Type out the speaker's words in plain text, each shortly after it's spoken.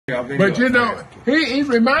But you know, he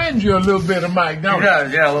reminds you a little bit of Mike, don't he? He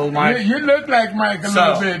does, yeah, little Mike. You look like Mike a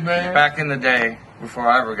little bit, man. Back in the day, before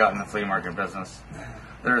I ever got in the flea market business,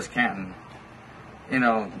 there's Canton. You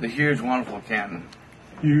know, the huge, wonderful Canton.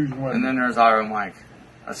 Huge one. And then there's our Mike,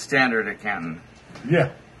 a standard at Canton.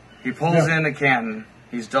 Yeah. He pulls into Canton.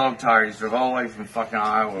 He's dog tired. He's drove all the way from fucking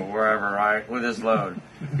Iowa, wherever, right, with his load.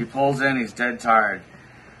 He pulls in. He's dead tired.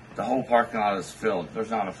 The whole parking lot is filled.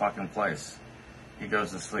 There's not a fucking place. He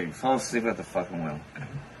goes to sleep. Falls asleep at the fucking wheel.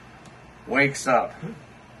 Wakes up.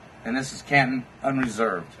 And this is Canton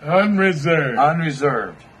unreserved. Unreserved.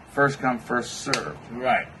 Unreserved. First come, first served.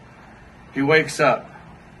 Right. He wakes up.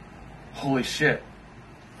 Holy shit.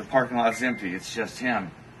 The parking lot's empty. It's just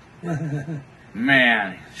him.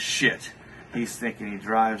 Man, shit. He's thinking. He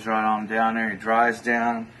drives right on down there. He drives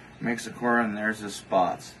down, makes a corner, and there's his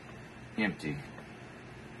spots. Empty.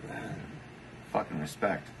 Fucking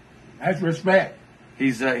respect. That's respect.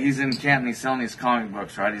 He's in Canton. He's selling these comic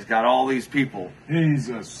books, right? He's got all these people. There's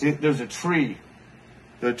a tree.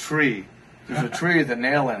 The tree. There's a tree with a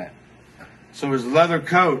nail in it. So his leather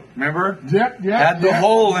coat, remember? Yep. Had the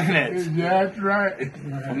hole in it. That's right.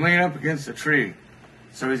 I'm leaning up against the tree.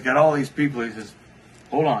 So he's got all these people. He says,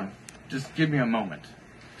 hold on. Just give me a moment.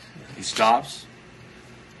 He stops.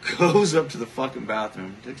 Goes up to the fucking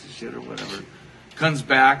bathroom. Takes a shit or whatever. Comes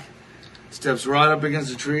back. Steps right up against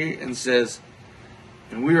the tree and says,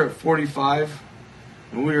 and we were at 45,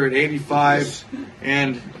 and we were at 85,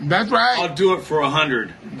 and that's right. I'll do it for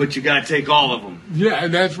 100, but you got to take all of them. Yeah,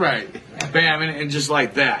 that's right. Bam, and just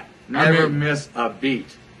like that. Never miss a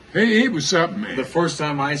beat. He was something, man. The first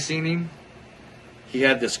time I seen him, he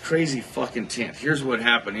had this crazy fucking tent. Here's what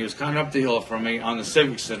happened. He was coming up the hill from me on the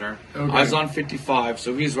Civic Center. Okay. I was on 55,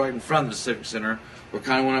 so he's right in front of the Civic Center. We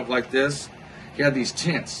kind of went up like this. He had these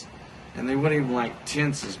tents. And they weren't even like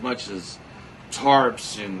tents as much as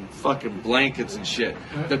tarps and fucking blankets and shit.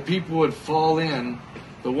 The people would fall in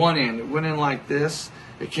the one end. It went in like this.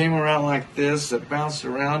 It came around like this. It bounced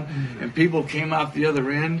around. And people came out the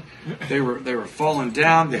other end. They were falling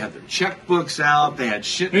down. They had their checkbooks out. They had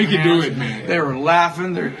shit in their hands. They could do it, man. They were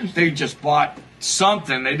laughing. They just bought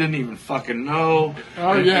something they didn't even fucking know.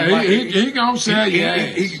 Oh, yeah. He gonna sell you.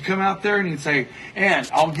 He could come out there and he'd say, and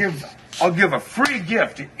I'll give a free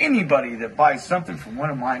gift to anybody that buys something from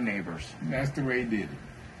one of my neighbors. That's the way he did it.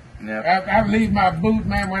 Yep. I leave my booth,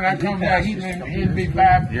 man, when I come back, he'd be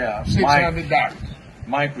 $600.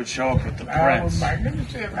 Mike would show up with the prints. Mike, let me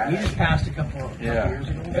see if He just passed a couple years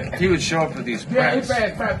ago. He would show up with these prints. Yeah,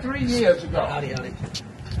 he passed about 3 years ago. Howdy.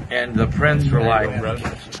 And the prints were like,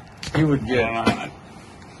 he would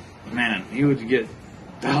get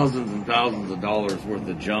thousands and thousands of dollars worth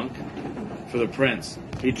of junk for the prints.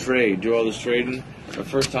 He'd do all this trading. The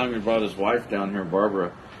first time he brought his wife down here,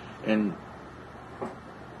 Barbara, and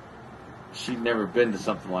she'd never been to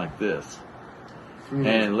something like this.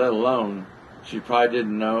 And let alone, she probably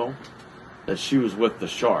didn't know that she was with the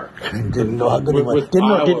shark. Didn't know how good he was.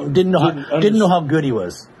 Didn't know how good he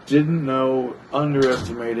was. Didn't know,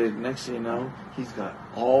 underestimated. Next thing you know, he's got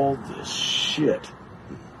all this shit.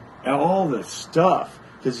 All this stuff.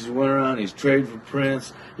 Because he went around, he's traded for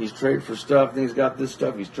prints, he's traded for stuff, then he's got this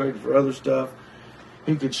stuff, he's traded for other stuff.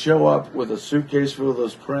 He could show up with a suitcase full of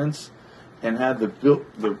those prints and had the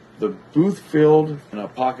booth filled and a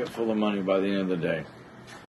pocket full of money by the end of the day.